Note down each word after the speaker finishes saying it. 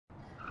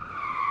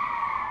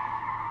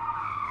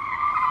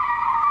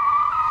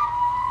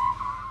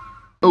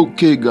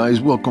Okay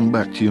guys, welcome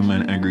back to your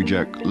man Angry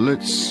Jack.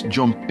 Let's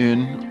jump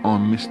in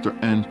on Mr.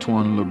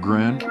 Antoine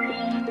Legrand.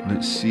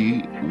 Let's see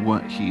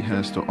what he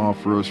has to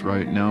offer us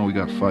right now. We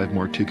got 5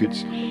 more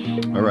tickets.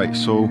 Alright,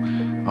 so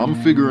I'm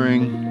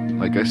figuring,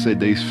 like I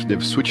said,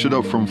 they've switched it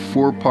up from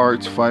 4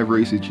 parts, 5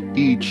 races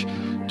each,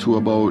 to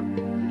about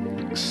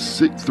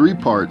 3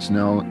 parts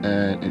now,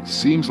 and it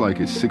seems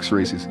like it's 6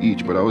 races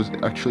each, but I was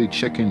actually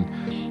checking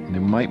and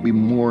there might be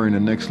more in the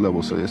next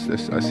level. So I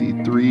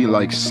see 3,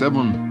 like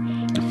 7.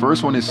 The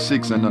first one is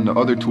 6 and then the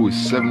other 2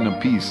 is 7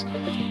 apiece.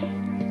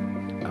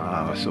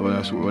 So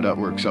that's what that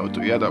works out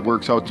to. Yeah, that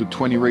works out to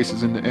 20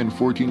 races in the end.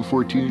 14,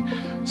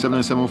 14, 7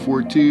 and 7,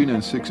 14,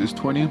 and 6 is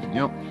 20.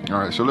 Yep.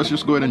 Alright, so let's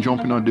just go ahead and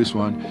jump in on this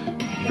one.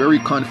 Very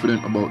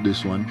confident about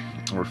this one,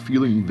 or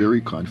feeling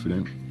very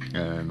confident,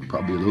 and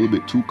probably a little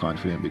bit too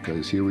confident,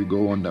 because here we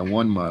go on that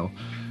 1 mile.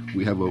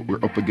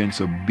 We're up against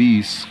a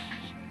beast.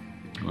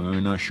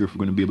 I'm not sure if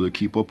we're going to be able to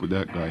keep up with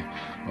that guy.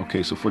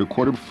 Okay, so for the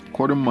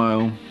quarter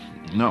mile,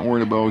 not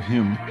worried about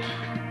him.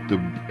 The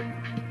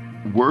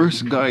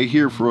worst guy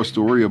here for us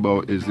to worry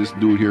about is this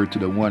dude here to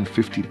the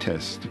 150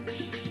 test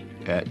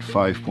at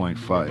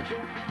 5.5.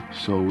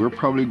 So we're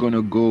probably going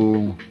to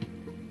go,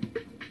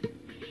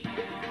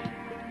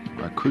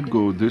 I could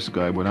go this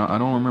guy, but I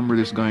don't remember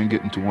this guy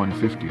getting to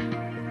 150.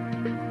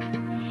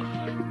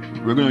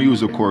 We're going to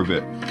use a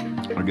Corvette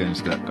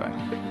against that guy.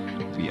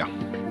 Yeah.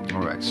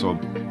 Alright, so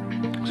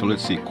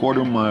let's see.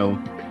 Quarter mile.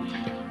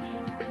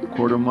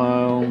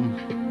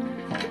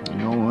 You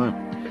know what?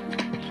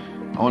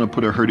 I want to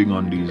put a hurting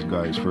on these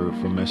guys for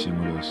messing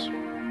with us.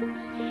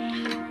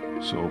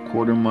 So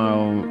quarter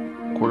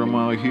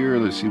mile here.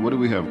 Let's see. What do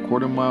we have?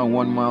 Quarter mile,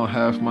 1 mile,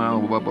 half mile.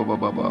 Blah, blah, blah,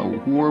 blah, blah.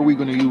 Who are we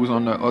going to use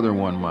on that other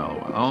 1 mile?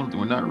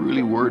 We're not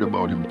really worried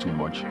about him too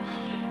much.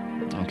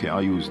 Okay,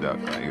 I'll use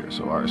that guy here.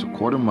 So alright. So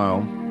quarter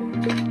mile.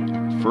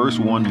 First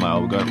 1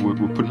 mile.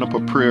 We're putting up a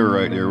prayer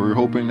right there. We're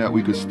hoping that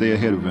we could stay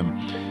ahead of him.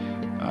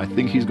 I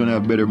think he's going to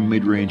have better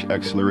mid-range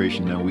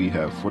acceleration than we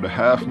have. For the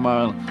half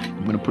mile,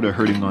 I'm going to put a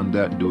hurting on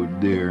that dude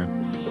there.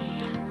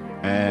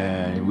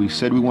 And we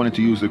said we wanted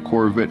to use the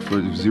Corvette for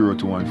 0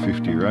 to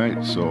 150,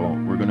 right? So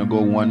we're going to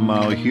go 1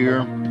 mile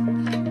here.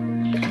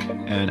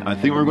 And I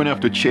think we're going to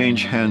have to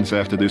change hands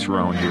after this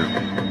round here,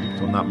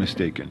 if I'm not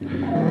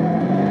mistaken.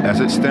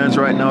 As it stands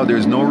right now,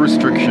 there's no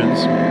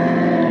restrictions.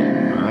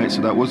 Alright,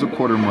 so that was a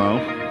quarter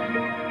mile.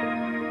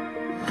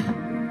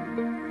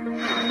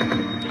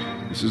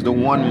 This is the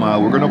 1 mile.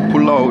 We're gonna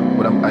pull out,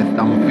 but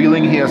I'm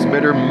feeling he has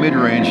better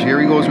mid-range. Here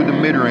he goes with the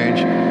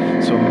mid-range.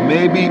 So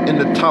maybe in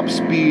the top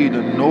speed.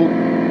 Nope,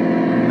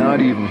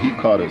 not even. He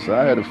caught us.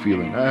 I had a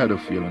feeling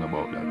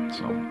about that.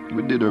 So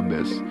we did our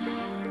best.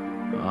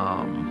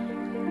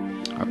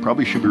 I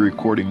probably should be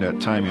recording that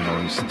time, you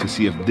know, to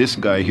see if this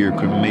guy here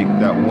could make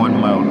that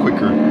 1 mile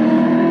quicker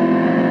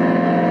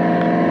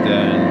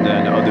than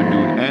the other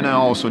dude. And I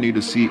also need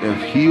to see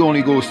if he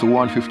only goes to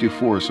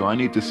 154. So I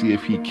need to see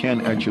if he can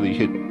actually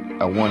hit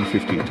a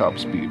 150 top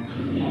speed.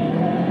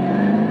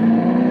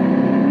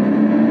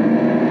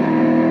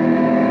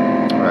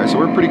 Alright, so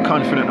we're pretty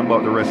confident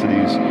about the rest of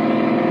these.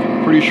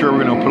 Pretty sure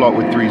we're going to pull out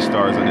with 3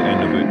 stars at the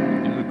end of it.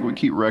 We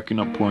keep racking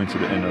up points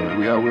at the end of it.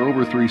 We're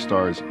over 3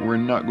 stars. We're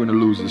not going to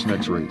lose this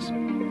next race.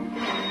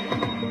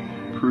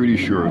 Pretty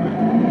sure of it.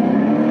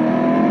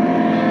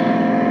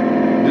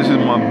 This is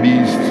my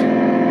beast.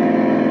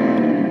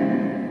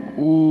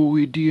 Oh,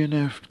 we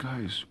DNF'd,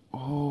 guys.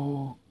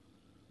 Oh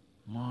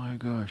my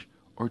gosh.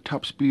 Our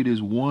top speed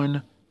is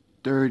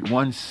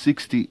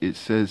 160, it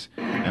says,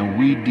 and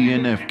we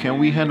DNF. Can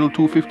we handle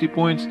 250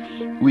 points?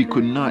 We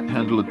could not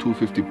handle a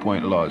 250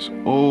 point loss.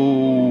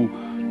 Oh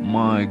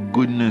my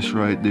goodness,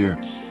 right there.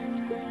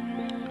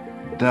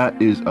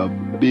 That is a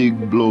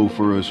big blow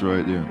for us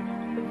right there.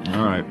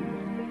 Alright.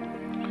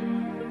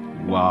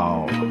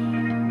 Wow.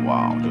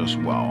 Wow, just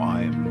wow.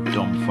 I am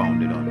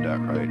dumbfounded on that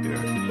right there.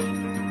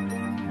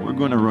 We're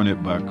gonna run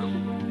it back.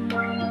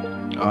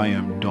 I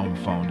am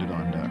dumbfounded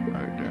on that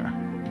right there.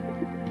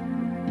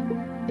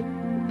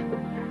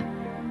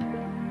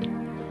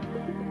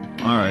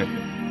 Alright.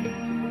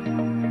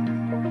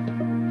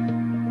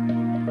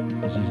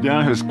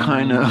 That has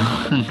kind of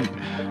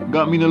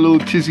got me in a little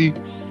tizzy.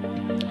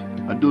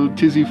 A little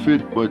tizzy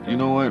fit, but you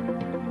know what?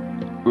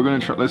 We're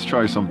gonna try. Let's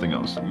try something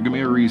else. Give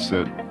me a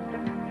reset.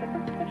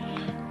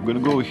 I'm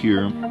gonna go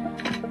here.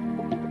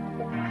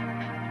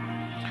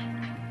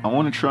 I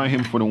want to try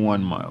him for the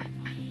 1 mile.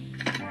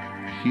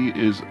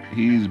 He's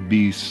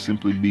beast,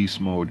 simply beast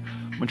mode.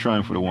 I'm gonna try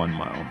him for the 1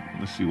 mile.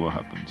 Let's see what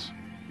happens.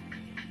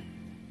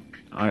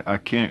 I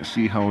can't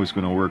see how it's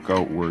gonna work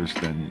out worse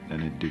than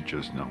it did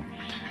just now.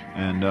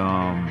 And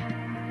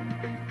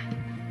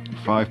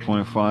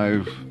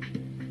 5.5.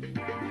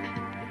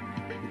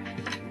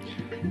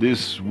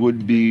 This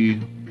would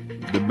be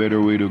the better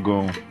way to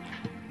go.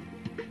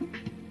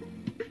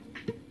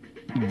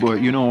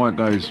 But you know what,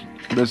 guys?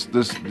 This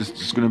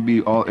is gonna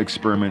be all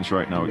experiments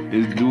right now.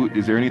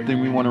 Is there anything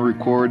we want to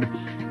record?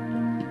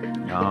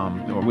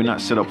 We're not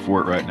set up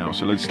for it right now,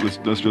 so let's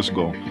just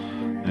go.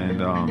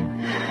 And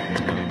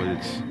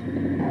but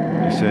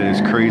they said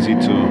it's crazy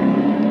to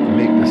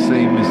make the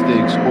same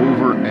mistakes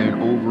over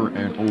and over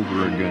and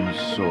over again.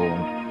 So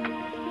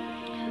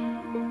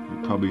we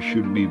probably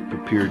should be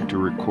prepared to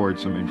record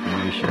some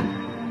information.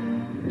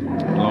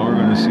 Now we're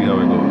gonna see how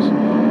it goes.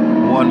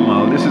 1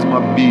 mile. This is my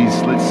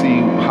beast. Let's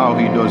see how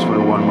he does for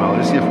the 1 mile.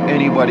 Let's see if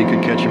anybody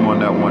could catch him on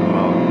that 1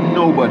 mile.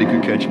 Nobody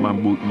could catch my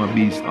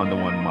beast on the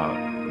 1 mile.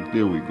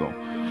 There we go.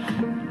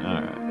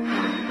 All right.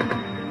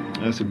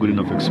 That's a good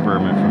enough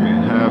experiment for me.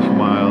 Half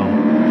mile.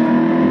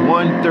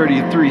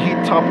 133. He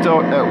topped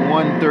out at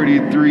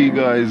 133,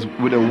 guys,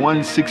 with a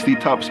 160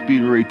 top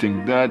speed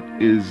rating. That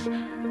is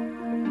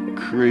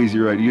crazy,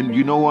 right?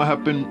 You know what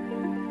happened?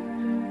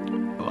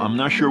 I'm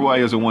not sure why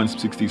he has a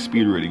 160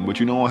 speed rating, but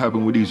you know what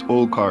happened with these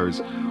old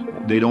cars?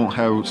 They don't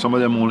have, some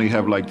of them only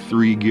have like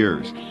 3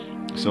 gears.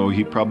 So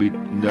he probably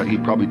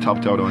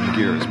topped out on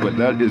gears. But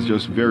that is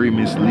just very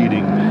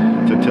misleading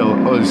to tell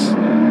us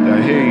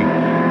that, hey,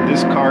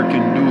 this car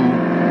can do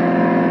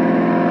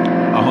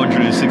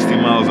 160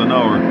 miles an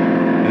hour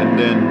and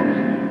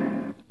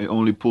then it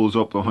only pulls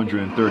up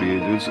 130.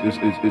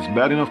 It's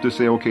bad enough to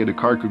say, okay, the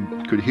car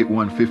could hit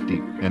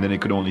 150 and then it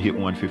could only hit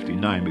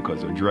 159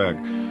 because of drag.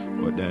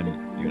 But then,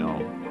 you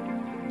know,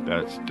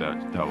 that was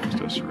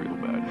just real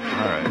bad.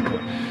 All right.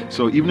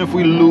 So even if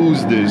we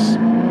lose this,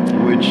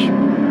 which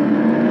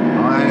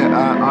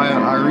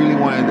I really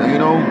wanted, you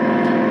know,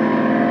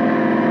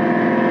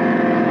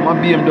 my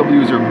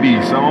BMWs are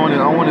beasts. I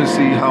want to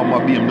see how my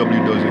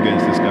BMW does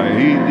against this guy.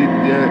 He did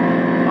that.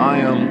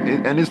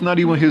 And it's not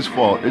even his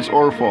fault. It's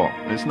our fault.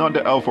 It's not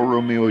the Alfa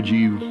Romeo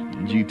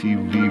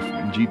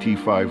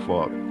GT5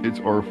 fault. It's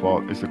our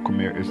fault. It's the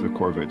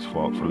Corvette's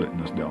fault for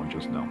letting us down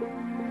just now.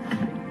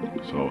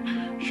 So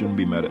shouldn't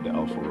be mad at the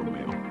Alfa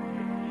Romeo.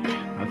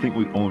 I think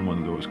we own one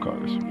of those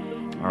cars.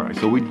 All right,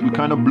 so we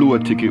kind of blew a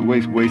ticket,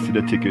 wasted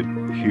a ticket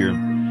here,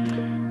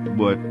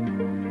 but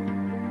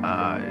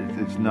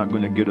it's not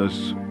going to get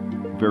us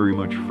very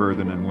much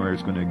further than where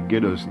it's going to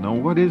get us. Now,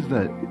 what is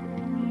that?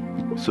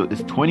 So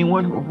it's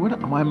 21. What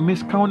am I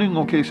miscounting?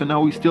 Okay, so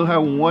now we still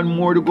have 1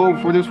 more to go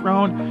for this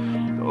round.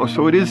 Oh,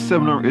 so it is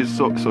 7.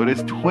 So it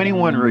is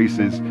 21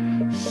 races,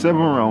 7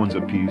 rounds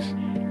apiece.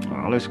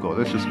 Let's go.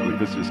 Let's just get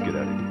at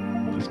it.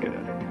 Let's get at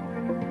it.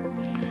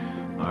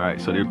 All right.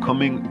 So they're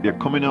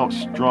coming out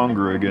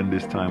stronger again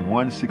this time.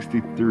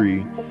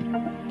 163.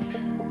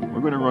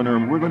 We're gonna run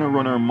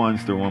our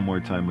monster one more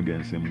time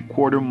against him.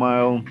 Quarter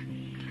mile.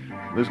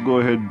 Let's go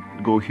ahead,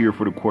 go here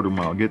for the quarter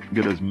mile.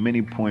 Get as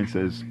many points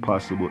as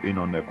possible in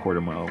on that quarter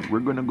mile.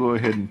 We're gonna go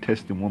ahead and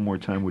test him one more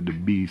time with the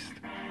beast.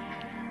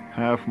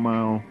 Half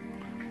mile.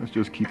 Let's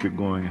just keep it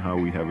going how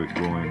we have it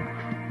going.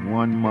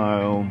 1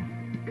 mile.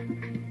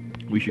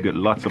 We should get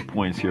lots of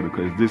points here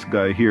because this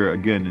guy here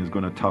again is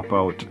gonna top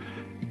out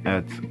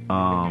at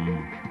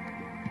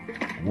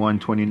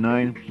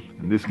 129,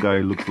 and this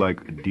guy looks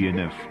like a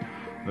DNF.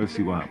 Let's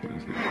see what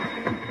happens there.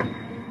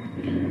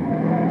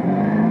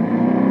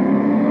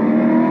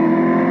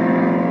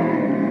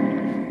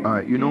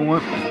 Alright, you know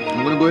what?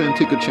 I'm gonna go ahead and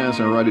take a chance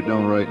and write it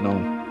down right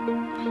now.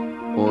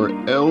 Or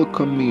El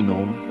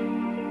Camino.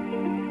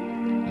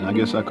 And I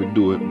guess I could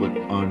do it, but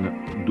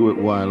do it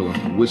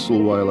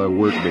whistle while I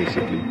work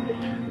basically.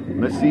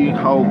 Let's see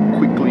how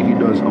quickly he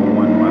does a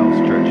 1 mile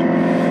stretch.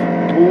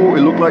 Oh,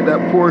 it looked like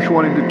that Porsche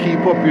wanting to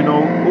keep up, you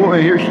know. Oh,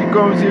 and here she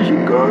comes,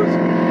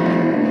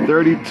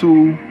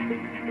 32.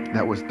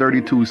 That was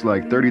 32, it's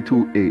like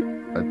 32.8,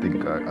 I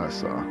think I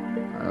saw.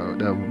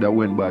 That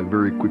went by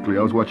very quickly.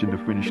 I was watching the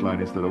finish line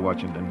instead of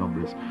watching the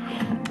numbers.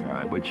 All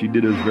right, but she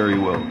did us very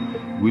well.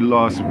 We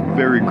lost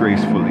very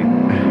gracefully,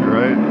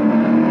 right?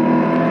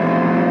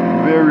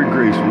 Very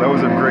graceful. That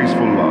was a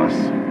graceful loss.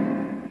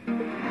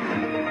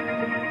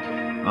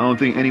 I don't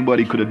think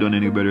anybody could have done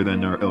any better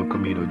than our El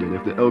Camino did.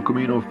 If the El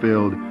Camino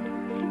failed,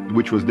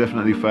 which was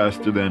definitely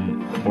faster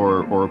than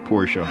or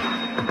Porsche,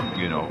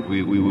 you know,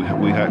 we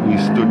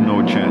stood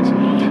no chance.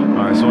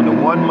 All right, so on the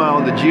 1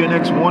 mile, the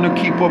GNX want to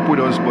keep up with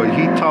us, but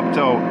he topped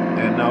out,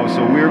 and now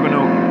so we're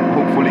gonna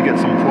hopefully get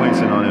some points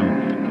in on him,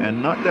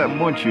 and not that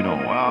much, you know.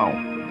 Wow,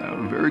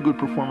 very good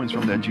performance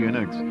from that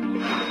GNX.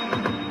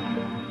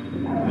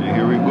 And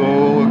here we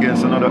go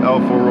against another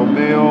Alfa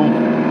Romeo.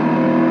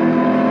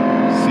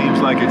 Seems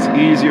like it's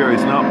easier.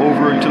 It's not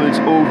over until it's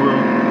over.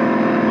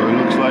 But it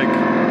looks like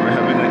we're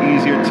having an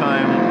easier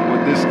time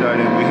with this guy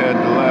than we had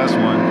the last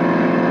one.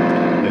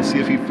 Let's see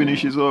if he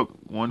finishes up.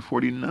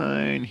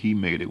 149. He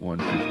made it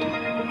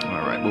 150.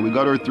 All right, but we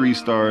got our 3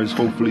 stars.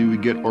 Hopefully we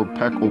get our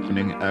pack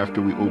opening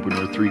after we open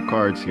our 3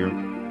 cards here.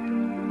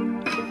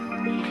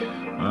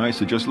 All right,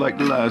 so just like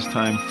the last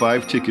time,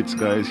 5 tickets,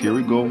 guys. Here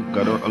we go.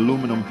 Got our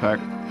aluminum pack.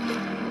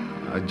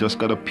 I just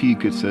got a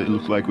peek. It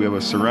looks like we have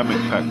a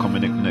ceramic pack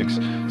coming in next.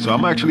 So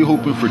I'm actually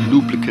hoping for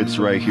duplicates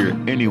right here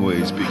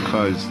anyways,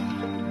 because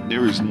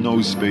there is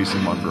no space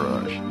in my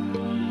garage.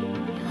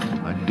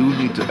 I do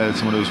need to add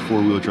some of those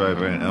 4-wheel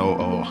drive, and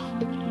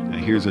and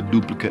here's a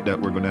duplicate that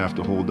we're gonna have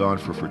to hold on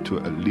for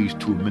at least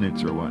 2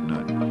 minutes or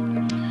whatnot.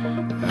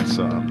 That's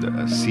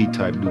a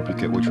C-type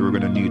duplicate, which we're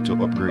gonna need to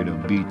upgrade a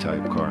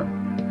B-type car.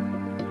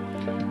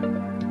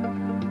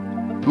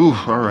 Ooh,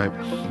 all right,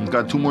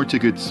 got 2 more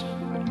tickets.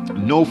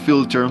 No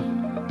filter,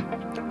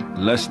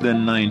 less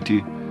than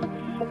 90.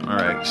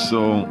 Alright,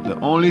 so the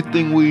only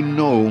thing we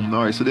know,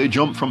 alright, so they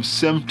jumped from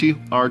 70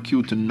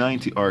 RQ to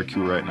 90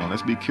 RQ right now.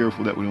 Let's be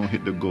careful that we don't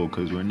hit the go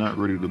because we're not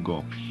ready to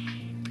go.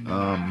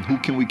 Who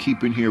can we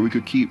keep in here? We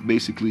could keep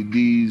basically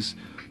these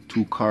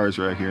two cars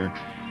right here.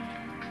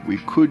 We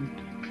could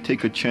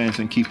take a chance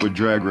and keep a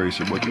drag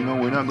racer, but you know,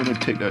 we're not going to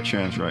take that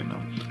chance right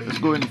now. Let's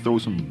go ahead and throw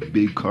some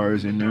big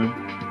cars in there.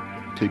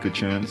 Take a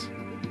chance.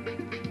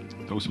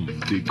 Throw some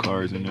big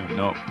cars in there.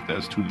 No,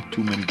 that's too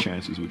many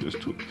chances we just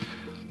took.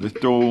 Let's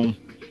throw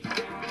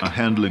a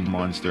handling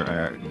monster.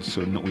 Alright,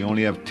 so no, we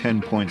only have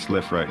 10 points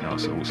left right now,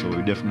 so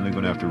we're definitely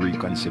going to have to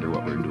reconsider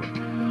what we're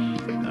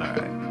doing.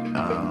 Alright.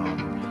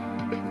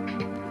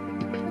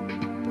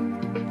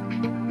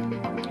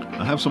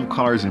 I have some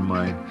cars in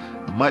mind.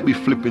 I might be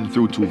flipping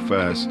through too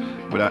fast,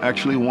 but I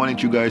actually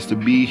wanted you guys to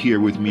be here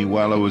with me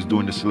while I was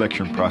doing the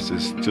selection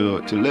process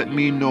to let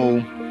me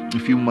know,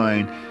 if you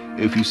mind,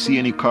 if you see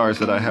any cars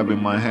that I have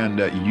in my hand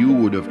that you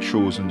would have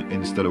chosen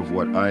instead of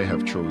what I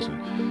have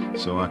chosen.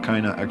 So I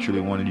kind of actually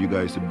wanted you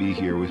guys to be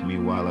here with me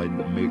while I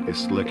make this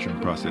selection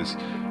process,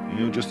 you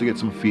know, just to get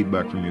some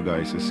feedback from you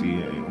guys to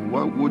see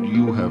what would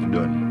you have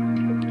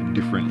done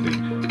differently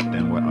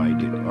than what I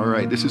did.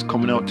 Alright, this is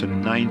coming out to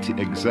 90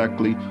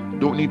 exactly.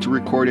 Don't need to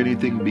record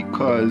anything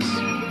because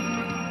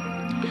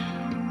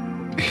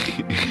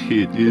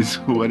it is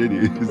what it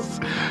is,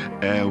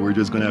 and we're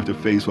just gonna have to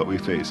face what we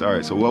face.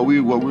 Alright, so what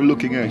we're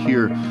looking at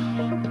here,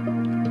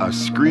 a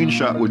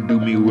screenshot would do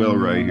me well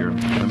right here.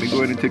 Let me go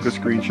ahead and take a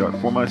screenshot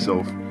for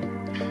myself,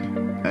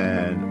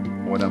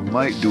 and what I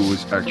might do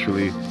is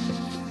actually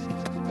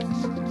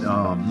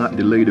not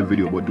delay the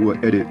video but do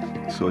an edit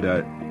so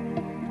that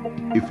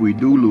if we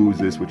do lose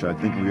this, which I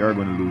think we are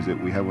going to lose it,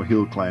 we have a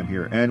hill climb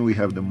here and we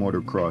have the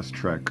motocross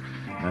track,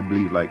 and I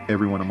believe like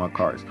every one of my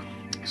cars.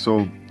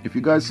 So if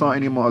you guys saw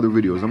any of my other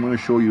videos, I'm going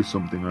to show you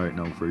something right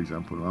now. For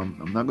example,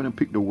 I'm not going to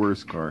pick the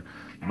worst car.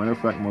 Matter of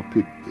fact, I'm going to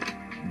pick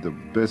the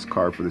best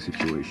car for the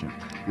situation.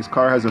 This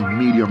car has a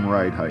medium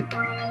ride height,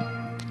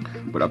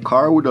 but a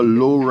car with a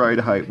low ride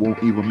height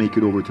won't even make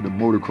it over to the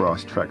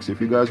motocross track. So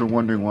if you guys are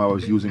wondering why I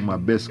was using my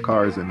best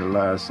cars in the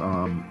last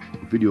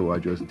video I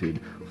just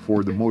did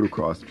for the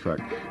motocross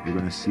track, you're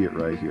going to see it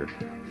right here.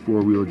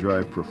 4-wheel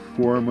drive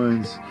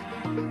performance.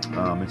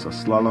 It's a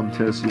slalom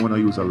test. You want to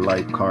use a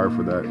light car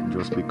for that,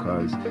 just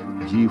because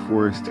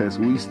G-force test,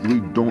 we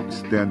don't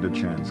stand a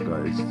chance,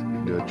 guys.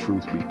 The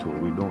truth be told,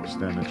 we don't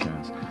stand a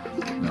chance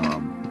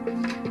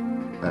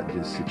at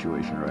this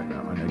situation right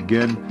now. And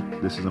again,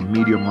 this is a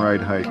medium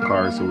ride height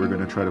car, so we're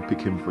going to try to pick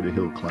him for the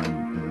hill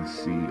climb and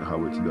see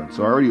how it's done.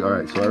 So I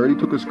already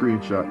took a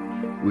screenshot.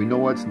 We know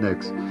what's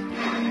next,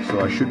 so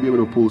I should be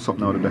able to pull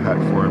something out of the hat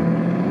for him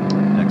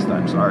next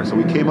time. So alright, so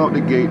we came out the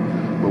gate,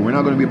 but we're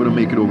not going to be able to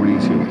make it over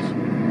these hills.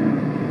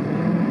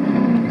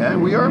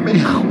 And we are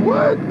making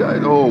what,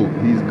 guys? Oh,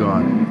 he's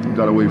gone. He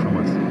got away from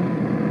us.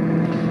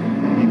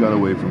 He got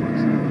away from us.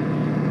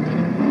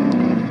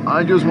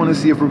 I just want to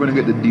see if we're going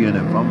to get the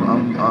DNF.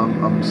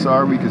 I'm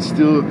sorry, we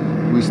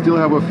still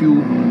have a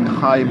few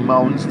high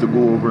mountains to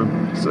go over.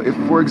 So if,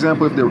 for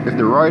example, if the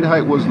ride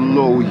height was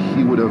low,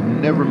 he would have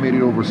never made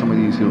it over some of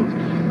these hills.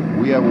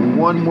 We have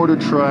one more to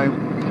try,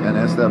 and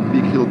that's that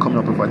big hill coming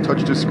up. If I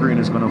touch the screen,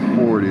 it's going to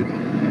forward it.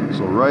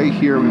 So right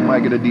here, we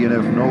might get a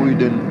DNF. No, we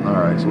didn't. All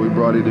right, so we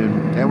brought it in,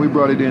 and we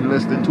brought it in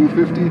less than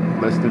 250.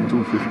 Less than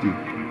 250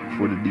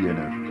 for the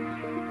DNF.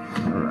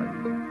 All right.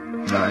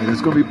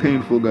 It's going to be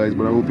painful, guys,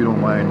 but I hope you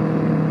don't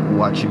mind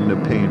watching the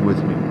pain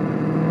with me.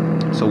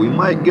 So we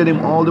might get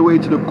him all the way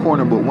to the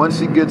corner, but once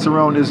he gets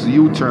around this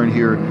U-turn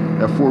here,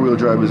 that 4-wheel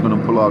drive is going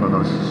to pull out on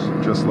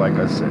us, just like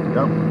I said. Yep.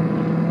 All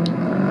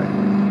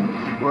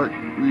right. But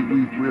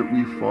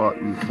we fought.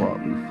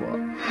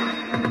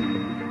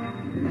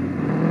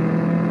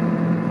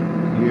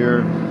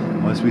 Here,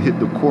 once we hit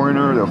the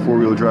corner, the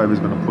 4-wheel drive is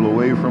going to pull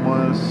away from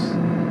us.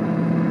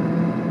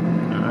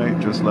 All right,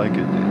 just like it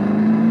did.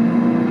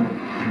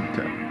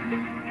 Okay.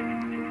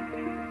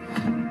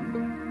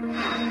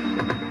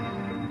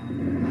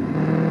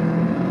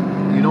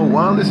 You know,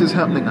 while this is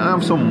happening, I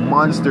have some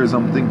monsters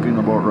I'm thinking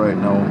about right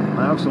now.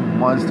 I have some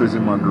monsters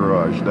in my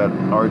garage that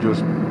are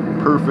just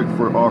perfect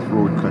for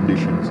off-road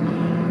conditions.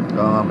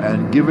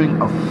 And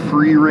giving a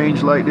free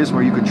range like this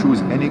where you can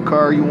choose any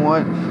car you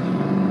want,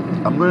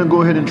 I'm going to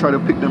go ahead and try to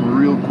pick them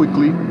real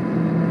quickly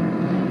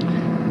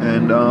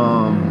and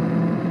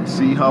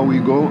see how we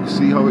go,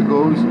 see how it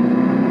goes.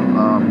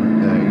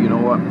 You know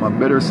what, my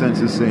better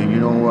sense is saying, you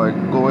know what,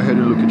 go ahead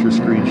and look at your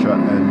screenshot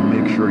and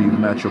make sure you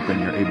match up and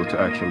you're able to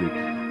actually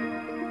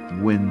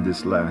win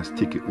this last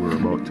ticket we're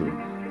about to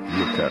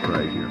look at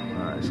right here.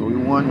 Alright, so we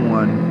won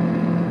one.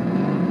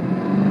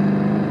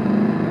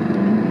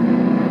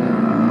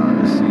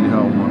 Let's see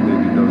how my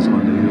baby does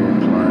on the hill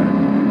climb.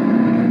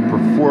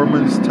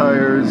 Performance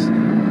tires,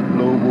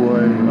 low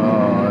boy.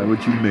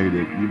 But you made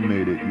it. You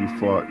made it. You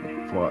fought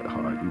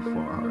hard. You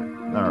fought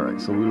hard. Alright,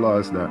 so we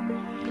lost that.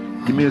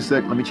 Give me a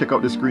sec. Let me check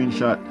out the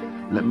screenshot.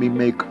 Let me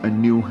make a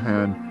new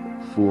hand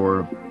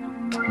for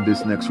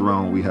this next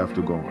round we have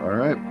to go.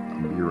 Alright?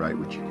 I'll be right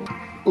with you.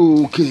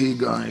 Okay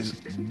guys,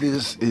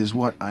 this is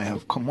what I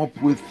have come up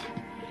with.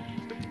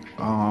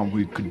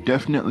 We could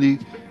definitely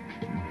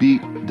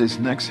beat this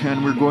next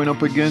hand we're going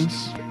up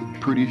against.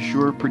 Pretty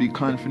sure, pretty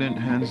confident,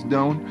 hands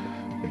down.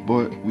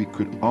 But we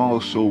could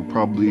also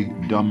probably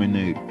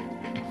dominate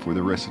for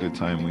the rest of the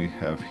time we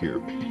have here.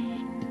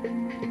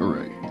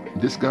 Alright,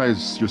 this guy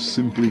is just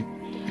simply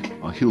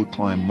a hill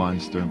climb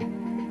monster.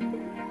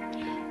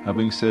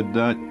 Having said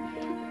that,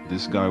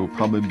 this guy will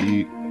probably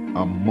be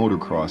a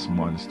motocross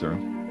monster.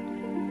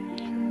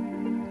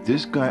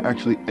 This guy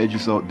actually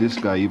edges out this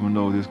guy, even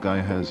though this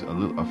guy has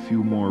a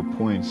few more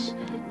points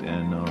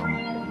than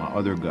my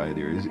other guy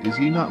there. Is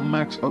he not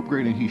max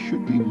upgrade? And he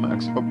should be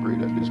max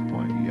upgrade at this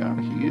point. Yeah,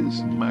 he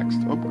is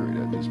maxed upgrade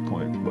at this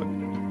point. But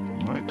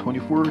all right,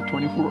 24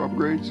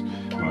 upgrades.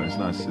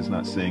 It's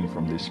not saying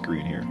from this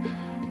screen here.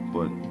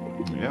 But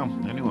yeah,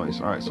 anyways,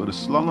 all right. So the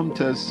slalom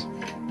test,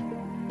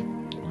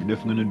 we're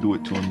definitely gonna do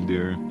it to him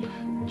there.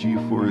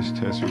 G-force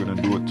test, we're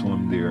gonna do it to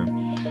him there.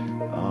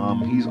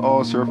 He's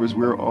all surface,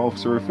 we're off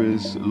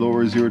surface,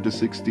 lower 0 to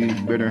 60,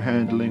 better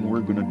handling,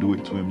 we're gonna do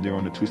it to him there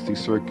on the twisty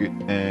circuit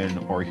and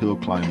our hill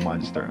climb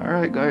monster.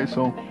 Alright guys,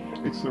 so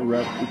it's a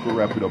wrap. We can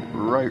wrap it up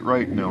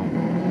right now.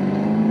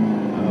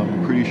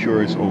 I'm pretty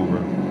sure it's over.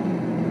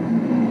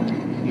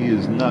 He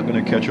is not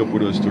gonna catch up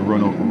with us to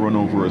run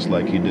over us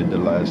like he did the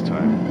last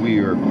time. We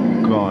are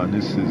gone.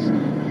 This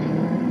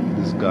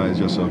guy is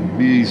just a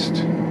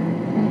beast.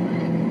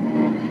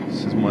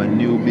 This is my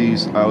new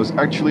beast. I was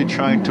actually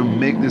trying to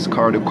make this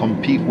car to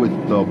compete with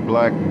the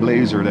black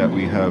Blazer that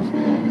we have,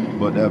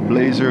 but that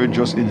Blazer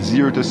just in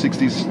 0 to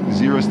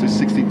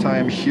 60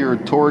 times sheer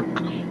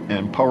torque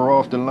and power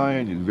off the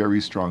line is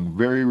very strong.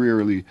 Very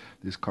rarely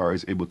this car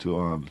is able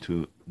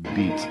to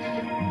beat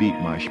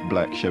my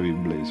black Chevy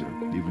Blazer,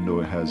 even though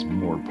it has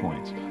more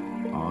points.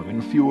 In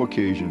a few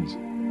occasions,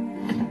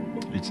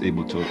 it's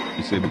able to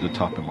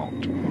top him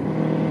out.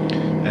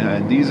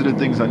 And these are the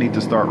things I need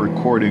to start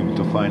recording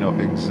to find out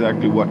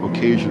exactly what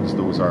occasions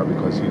those are,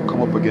 because you come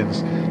up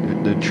against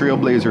the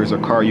Trailblazer is a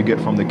car you get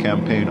from the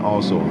campaign,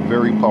 also a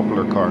very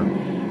popular car,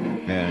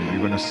 and you're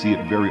going to see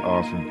it very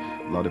often.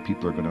 A lot of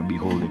people are going to be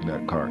holding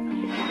that car.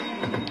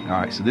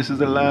 Alright, so this is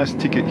the last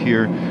ticket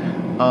here.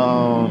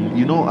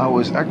 You know,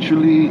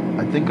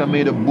 I think I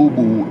made a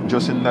boo-boo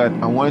just in that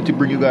I wanted to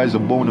bring you guys a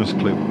bonus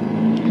clip.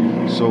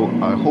 So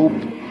I hope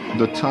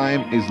the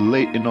time is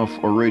late enough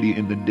already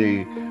in the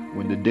day,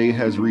 when the day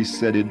has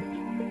resetted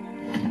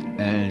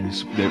and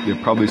there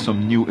are probably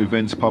some new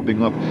events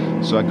popping up,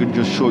 so I could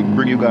just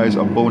bring you guys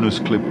a bonus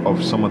clip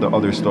of some of the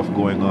other stuff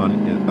going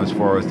on as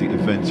far as the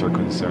events are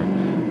concerned.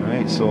 All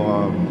right,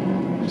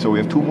 so we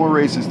have 2 more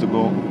races to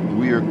go.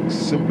 We are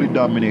simply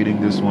dominating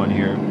this one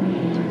here.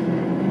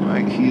 All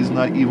right, he is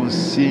not even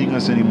seeing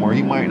us anymore.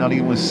 He might not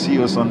even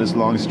see us on this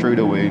long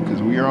straightaway,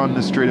 because we are on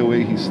the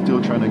straightaway. He's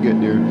still trying to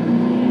get there.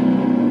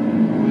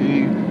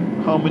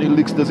 How many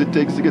licks does it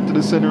take to get to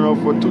the center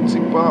of a Tootsie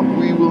Pop?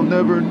 We will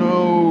never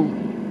know.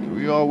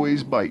 We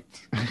always bite.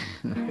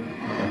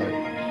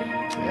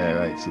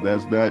 Alright, so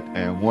that's that.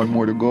 And 1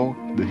 more to go.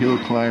 The hill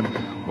climb.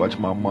 Watch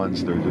my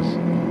monster just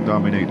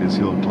dominate this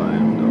hill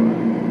climb.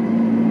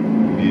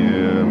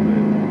 Yeah,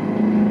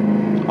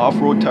 man.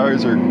 Off-road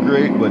tires are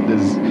great, but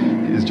this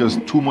is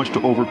just too much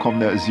to overcome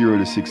that 0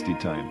 to 60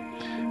 time.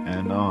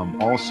 And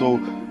also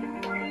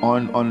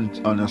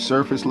on a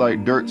surface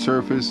like dirt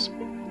surface,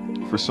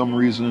 for some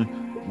reason,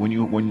 when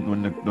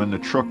the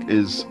truck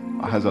has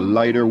a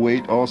lighter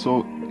weight,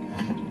 also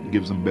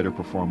gives them better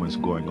performance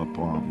going up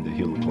the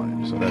hill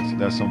climb. So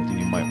that's something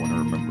you might want to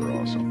remember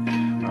also.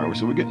 All right,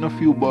 so we're getting a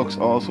few bucks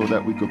also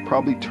that we could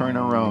probably turn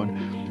around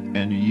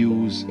and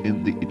use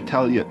in the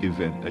Italia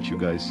event that you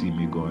guys see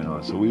me going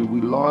on. So we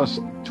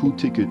lost 2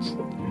 tickets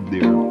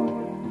there,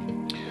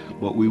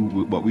 but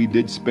we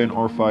did spend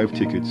our 5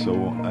 tickets.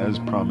 So as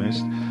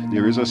promised,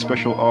 there is a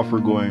special offer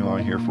going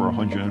on here for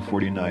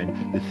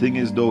 149. The thing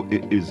is though,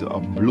 it is a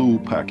blue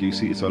pack. You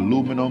see, it's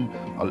aluminum,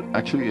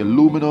 actually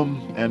aluminum,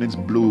 and it's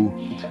blue.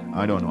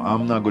 I don't know,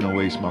 I'm not gonna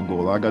waste my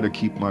gold. I gotta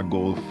keep my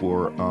gold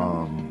for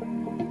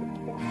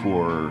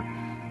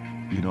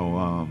you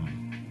know,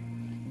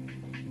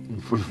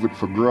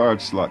 for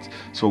garage slots.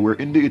 So we're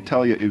in the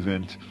Italia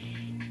event.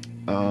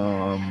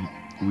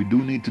 We do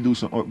need to do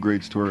some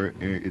upgrades to our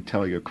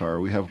Italia car.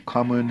 We have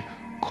common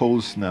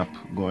cold snap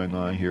going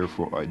on here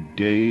for a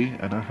day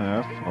and a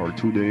half or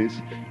 2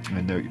 days,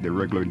 and the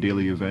regular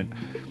daily event.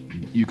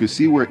 You can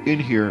see we're in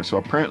here, so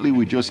apparently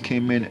we just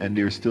came in and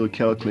they're still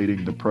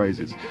calculating the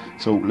prices.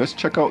 So let's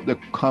check out the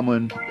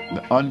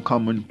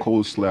uncommon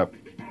cold snap.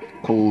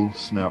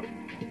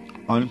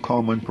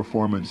 Uncommon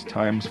performance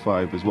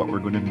 ×5 is what we're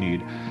going to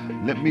need.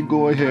 Let me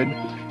go ahead,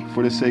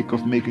 for the sake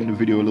of making the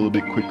video a little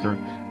bit quicker,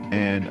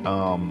 and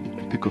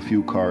pick a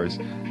few cars.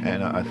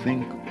 And I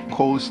think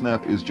cold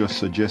snap is just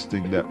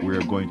suggesting that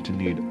we're going to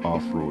need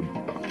off-road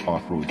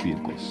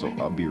vehicles. So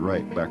I'll be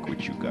right back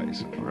with you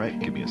guys. All right,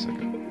 give me a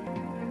second.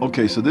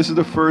 Okay, so this is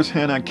the first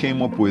hand I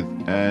came up with,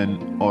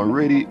 and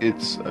already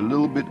it's a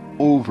little bit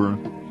over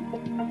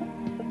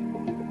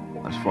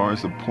as far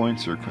as the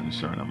points are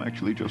concerned. I'm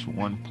actually just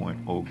 1 point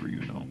over,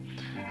 you know.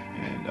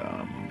 And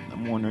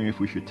I'm wondering if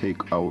we should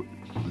take out.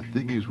 The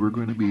thing is, we're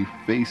going to be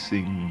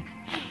facing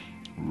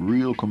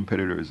real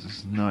competitors. This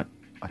is not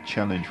a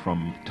challenge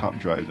from Top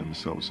Drive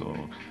themselves, so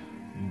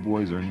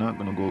boys are not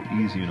going to go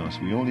easy on us.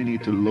 We only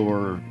need to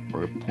lower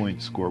our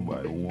point score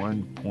by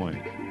 1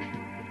 point.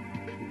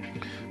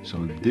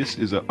 So this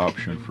is an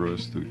option for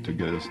us to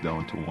get us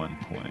down to 1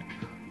 point.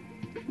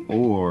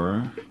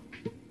 Or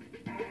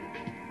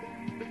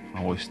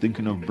I was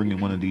thinking of bringing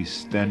one of these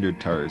standard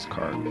tired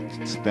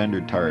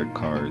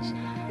cars.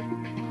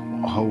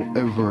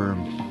 However,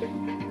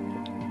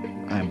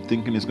 I'm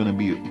thinking it's gonna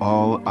be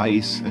all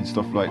ice and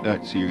stuff like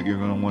that, so you're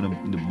gonna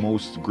want the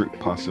most grip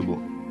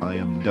possible. I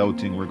am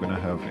doubting we're gonna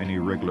have any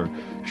regular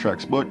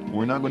tracks, but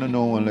we're not gonna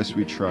know unless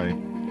we try.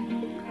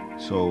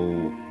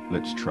 So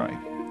let's try.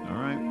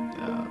 All right.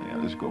 Yeah,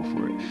 let's go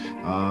for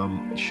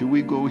it. Should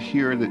we go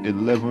here the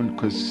 11?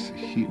 Because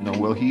he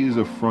is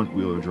a front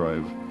wheel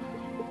drive.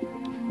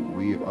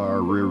 We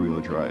are rear wheel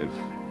drive,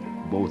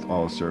 both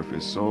all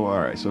surface. So all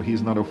right. So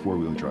he's not a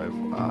 4-wheel drive.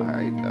 All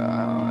right.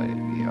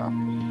 Yeah.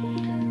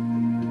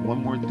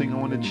 One more thing I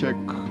want to check.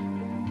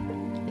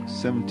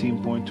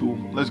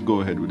 17.2. Let's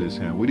go ahead with this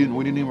hand. We didn't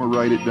even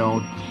write it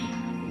down.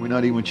 We're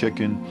not even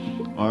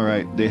checking. All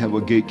right, they have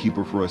a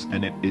gatekeeper for us,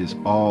 and it is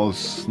all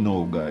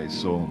snow, guys.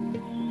 So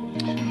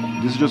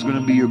this is just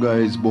gonna be your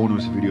guys'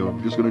 bonus video.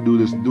 I'm just gonna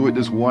do it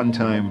this one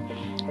time,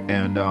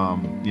 and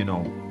you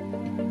know,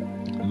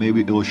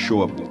 maybe it'll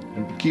show up.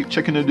 Keep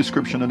checking the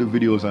description of the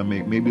videos I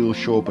make. Maybe it'll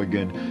show up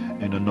again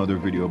in another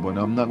video, but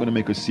I'm not gonna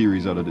make a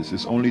series out of this.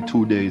 It's only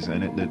 2 days,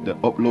 and the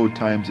upload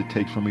times it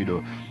takes for me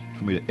to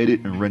edit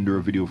and render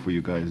a video for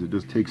you guys, it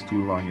just takes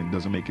too long and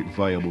doesn't make it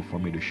viable for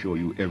me to show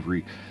you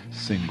every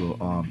single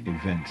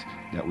event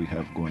that we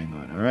have going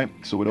on. All right,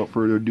 so without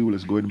further ado,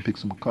 let's go ahead and pick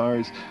some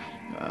cars.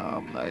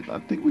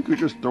 I think we could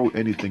just throw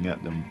anything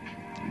at them.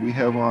 We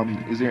have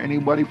is there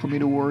anybody for me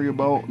to worry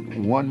about?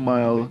 1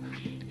 mile,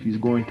 he's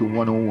going to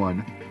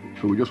 101,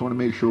 so we just want to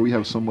make sure we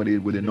have somebody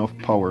with enough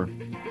power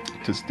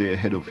to stay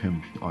ahead of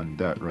him on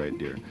that right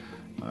there.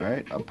 All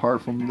right,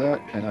 apart from that,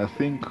 and I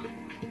think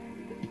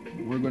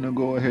we're gonna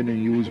go ahead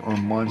and use our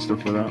monster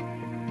for that.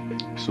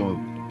 So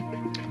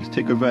let's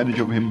take advantage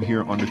of him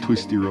here on the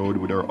twisty road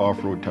with our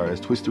off-road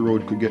tires. Twisty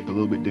road could get a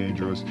little bit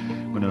dangerous.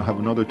 We're gonna have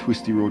another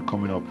twisty road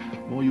coming up.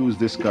 We'll use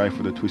this guy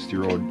for the twisty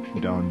road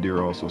down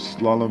there also.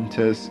 Slalom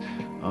test.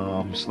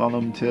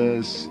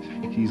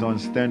 He's on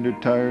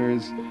standard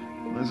tires.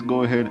 Let's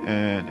go ahead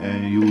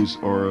and use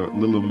our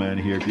little man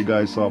here. If you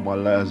guys saw my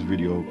last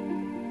video,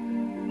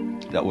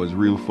 that was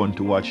real fun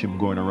to watch him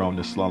going around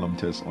the slalom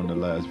test on the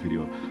last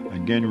video.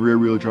 Again, rear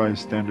wheel drive,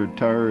 standard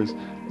tires.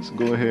 Let's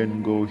go ahead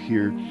and go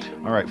here.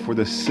 All right, for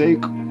the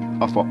sake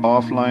of an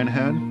offline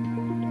hand,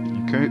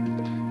 okay,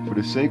 for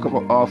the sake of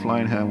an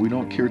offline hand, we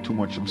don't care too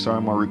much. I'm sorry,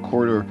 my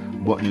recorder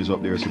button is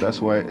up there, so that's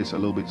why it's a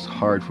little bit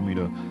hard for me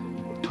to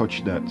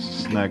touch that,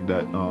 snag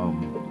that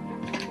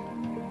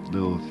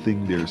little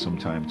thing there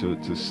sometimes,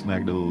 to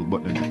snag the little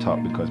button at the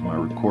top, because my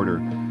recorder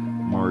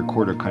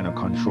kind of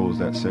controls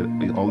that set.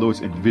 Although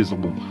it's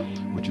invisible,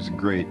 which is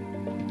great,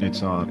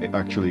 it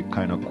actually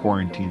kind of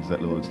quarantines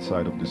that little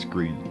side of the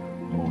screen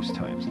most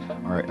times.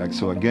 All right,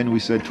 so again, we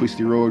said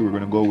twisty road. We're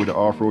going to go with the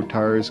off-road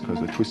tires, because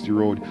the twisty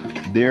road,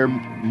 they're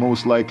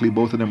most likely,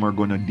 both of them are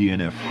going to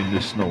DNF in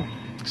the snow.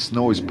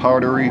 Snow is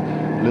powdery,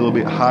 a little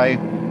bit high.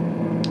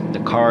 The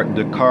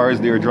cars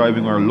they're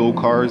driving are low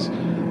cars.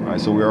 All right,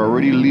 so we're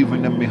already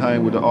leaving them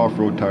behind with the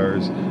off-road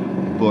tires,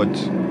 but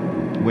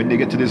when they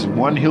get to this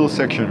one hill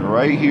section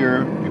right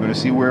here, you're going to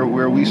see where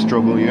we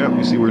struggle. Yeah,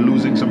 you see we're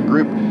losing some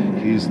grip.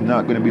 He's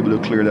not going to be able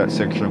to clear that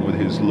section with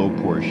his low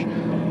Porsche.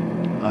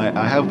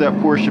 I have that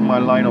Porsche in my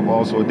lineup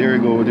also. There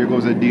you go. There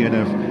goes a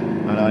DNF.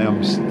 And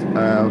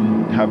I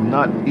have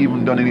not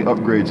even done any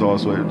upgrades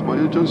also. But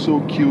it's just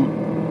so cute.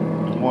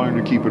 I'm wanting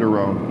to keep it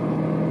around.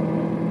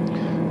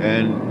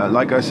 And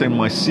like I said,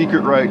 my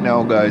secret right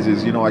now, guys,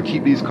 is, you know, I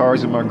keep these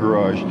cars in my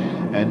garage.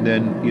 And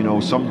then, you know,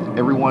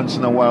 every once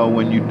in a while,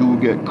 when you do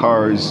get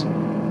cars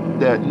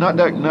that not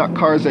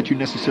cars that you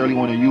necessarily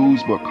want to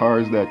use, but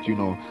cars that, you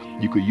know,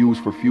 you could use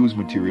for fuse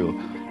material.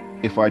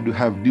 If I do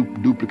have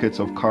duplicates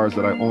of cars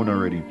that I own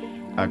already,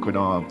 I could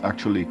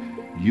actually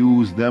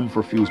use them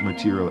for fuse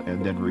material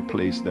and then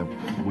replace them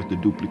with the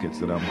duplicates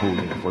that I'm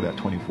holding for that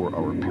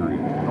 24-hour period. You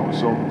know?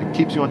 So it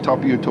keeps you on top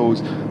of your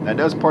toes, and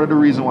that's part of the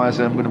reason why I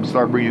said I'm going to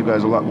start bringing you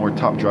guys a lot more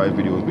Top Drive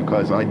videos,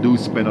 because I do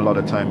spend a lot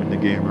of time in the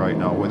game right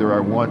now, whether I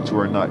want to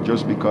or not,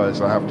 just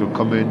because I have to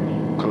come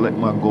in, collect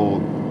my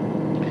gold,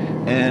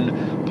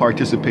 and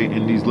participate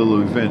in these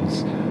little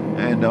events.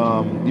 And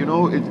you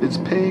know, it's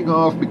paying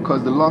off,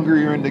 because the longer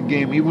you're in the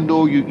game, even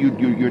though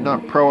you're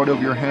not proud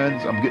of your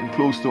hands, I'm getting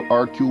close to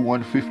RQ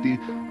 150.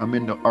 I'm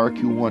in the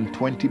RQ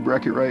 120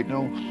 bracket right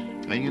now,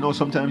 and you know,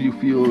 sometimes you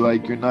feel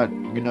like you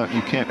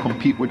can't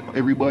compete with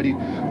everybody,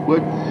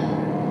 but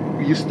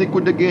you stick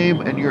with the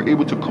game and you're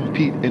able to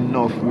compete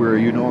enough where,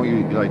 you know,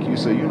 you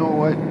say, you know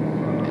what,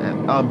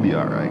 I'll be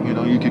all right. You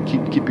know, you can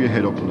keep your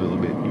head up a little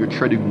bit. You're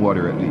treading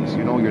water at least.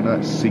 You know, you're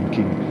not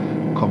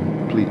sinking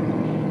completely.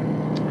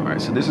 Alright,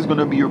 so this is going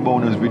to be your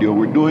bonus video.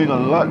 We're doing a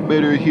lot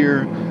better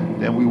here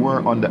than we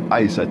were on the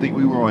ice. I think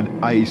we were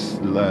on ice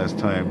the last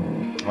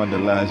time, on the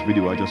last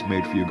video I just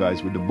made for you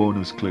guys with the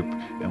bonus clip,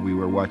 and we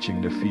were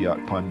watching the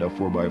Fiat Panda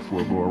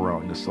 4x4 go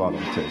around the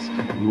slalom test.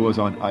 It was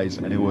on ice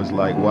and it was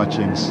like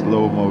watching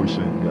slow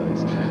motion,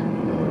 guys.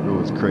 It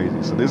was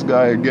crazy. So this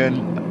guy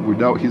again, we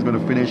doubt he's going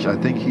to finish. I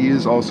think he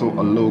is also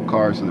a low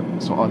car, so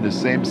on the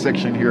same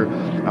section here,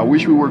 I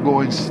wish we were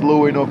going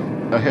slow enough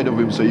ahead of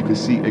him so you could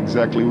see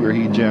exactly where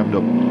he jammed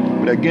up.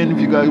 But again, if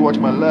you guys watch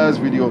my last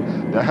video,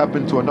 that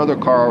happened to another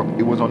car.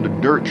 It was on the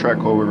dirt track,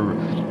 however,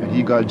 and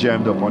he got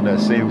jammed up on that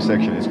same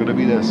section. It's going to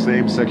be that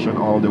same section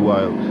all the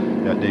while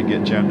that they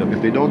get jammed up.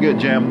 If they don't get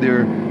jammed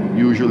there,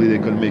 usually they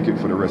can make it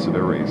for the rest of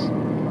the race.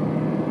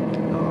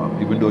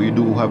 Even though you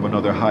do have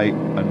another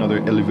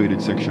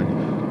elevated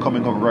section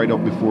coming up right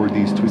up before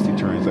these twisty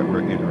turns that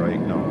we're in right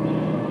now.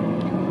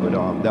 But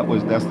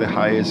that's the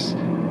highest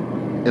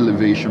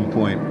elevation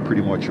point,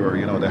 pretty much, or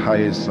you know, the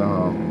highest,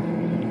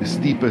 the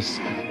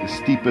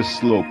steepest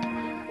slope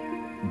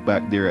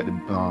back there at the,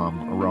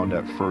 around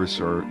that first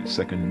or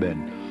second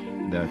bend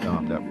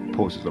that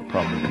poses a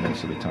problem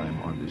most of the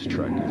time on this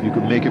track. If you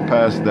could make it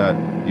past that,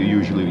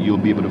 you'll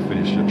be able to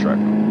finish the track.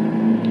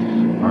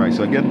 All right,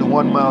 so again, the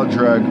 1 mile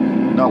drag,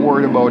 not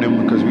worried about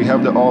him because we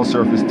have the all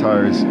surface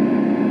tires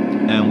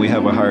and we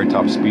have a higher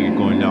top speed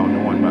going down the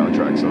 1 mile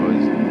drag, so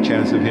the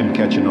chance of him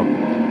catching up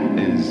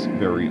is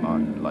very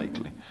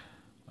unlikely.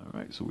 All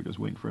right, so we're just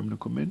waiting for him to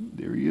come in.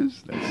 There he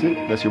is. That's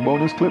it. That's your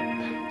bonus clip.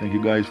 Thank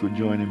you guys for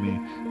joining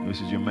me.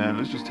 This is your man.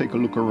 Let's just take a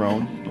look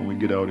around when we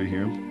get out of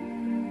here,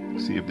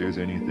 see if there's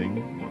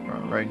anything.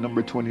 All right,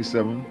 number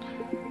 27.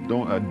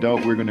 I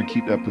doubt we're gonna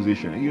keep that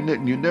position. You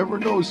never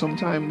know.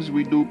 Sometimes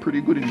we do pretty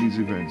good in these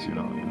events. You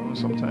know,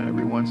 sometimes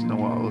every once in a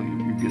while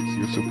you get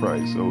your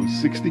surprise. So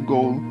 60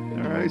 goal.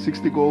 All right,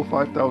 60 goal,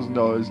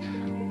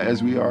 $5,000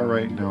 as we are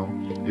right now.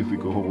 If we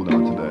could hold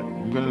on to that,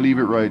 I'm gonna leave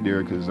it right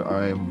there because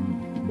I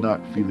am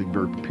not feeling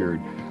very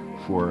prepared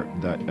for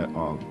that at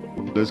all.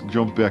 Let's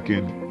jump back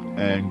in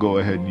and go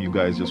ahead and you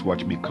guys just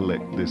watch me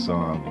collect this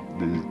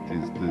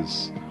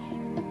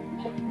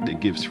the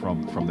gifts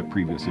from the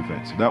previous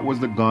event. So that was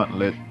the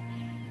gauntlet.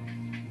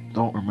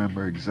 Don't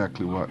remember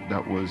exactly what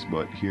that was,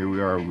 but here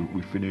we are.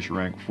 We finished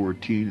rank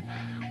 14.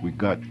 We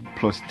got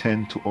plus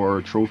 10 to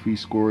our trophy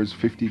scores,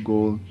 50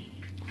 gold,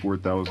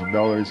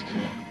 $4,000.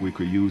 We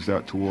could use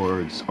that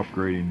towards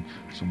upgrading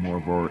some more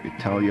of our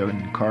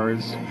Italian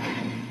cars,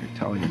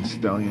 Italian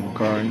stallion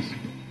cars.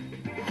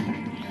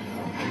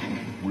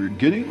 We're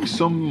getting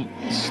some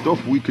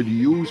stuff we could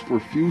use for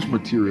fuse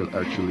material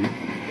actually.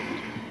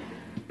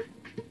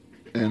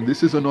 And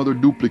this is another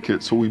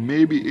duplicate, so we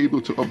may be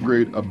able to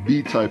upgrade a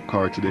B-type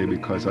car today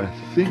because I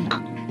think,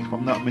 if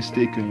I'm not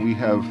mistaken, we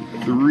have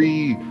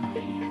 3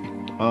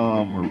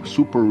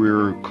 super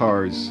rare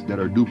cars that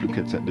are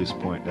duplicates at this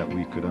point that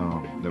we could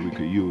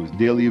use.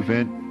 Daily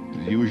event,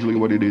 usually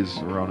what it is,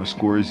 around a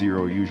score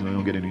 0, usually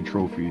don't get any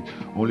trophy,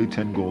 only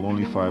 10 gold,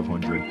 only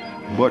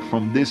 500. But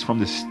from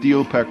the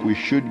steel pack we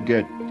should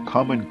get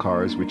common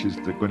cars, which is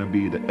going to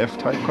be the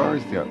F-type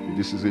cars. Yeah,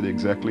 this is it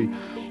exactly,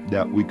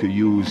 that we could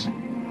use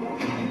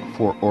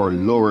for our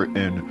lower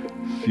end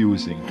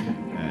fusing,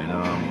 and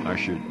I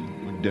should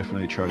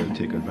definitely try to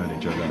take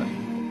advantage of that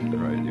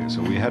right there.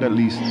 So we had at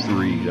least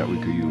 3 that we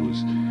could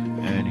use,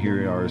 and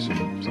here are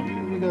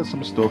we got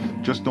some stuff,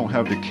 just don't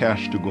have the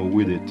cash to go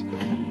with it,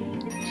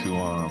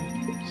 so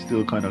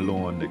still kind of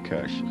low on the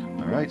cash.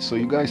 All right, so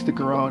you guys stick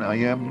around. I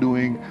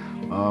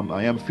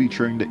am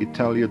featuring the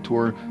Italia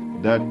tour.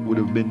 That would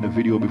have been the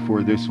video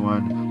before this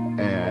one,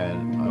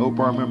 and I hope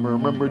I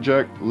remember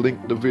Jack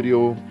linked the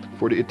video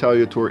for the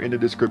Italia tour in the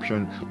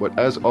description. But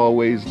as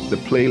always, the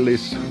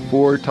playlist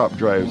for Top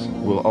Drives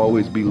will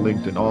always be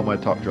linked in all my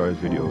Top Drives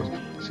videos,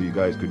 so you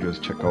guys could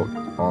just check out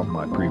all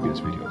my previous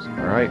videos.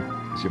 All right,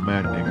 it's your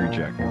man Angry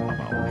Jack. I'm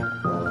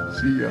out.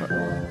 See ya.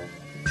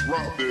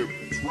 Drop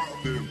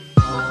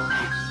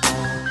them.